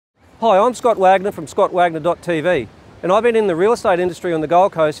Hi, I'm Scott Wagner from scottwagner.tv, and I've been in the real estate industry on the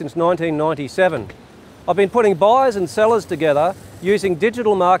Gold Coast since 1997. I've been putting buyers and sellers together using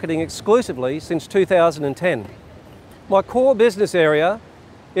digital marketing exclusively since 2010. My core business area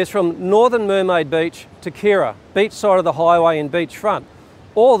is from Northern Mermaid Beach to Kirra, beach side of the highway and beachfront,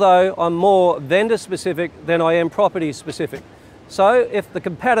 although I'm more vendor specific than I am property specific. So if the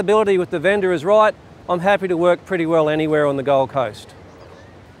compatibility with the vendor is right, I'm happy to work pretty well anywhere on the Gold Coast.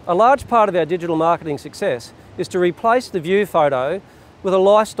 A large part of our digital marketing success is to replace the view photo with a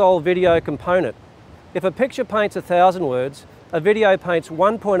lifestyle video component. If a picture paints 1,000 words, a video paints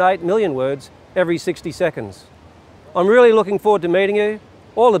 1.8 million words every 60 seconds. I'm really looking forward to meeting you.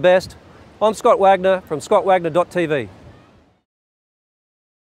 All the best. I'm Scott Wagner from scottwagner.tv.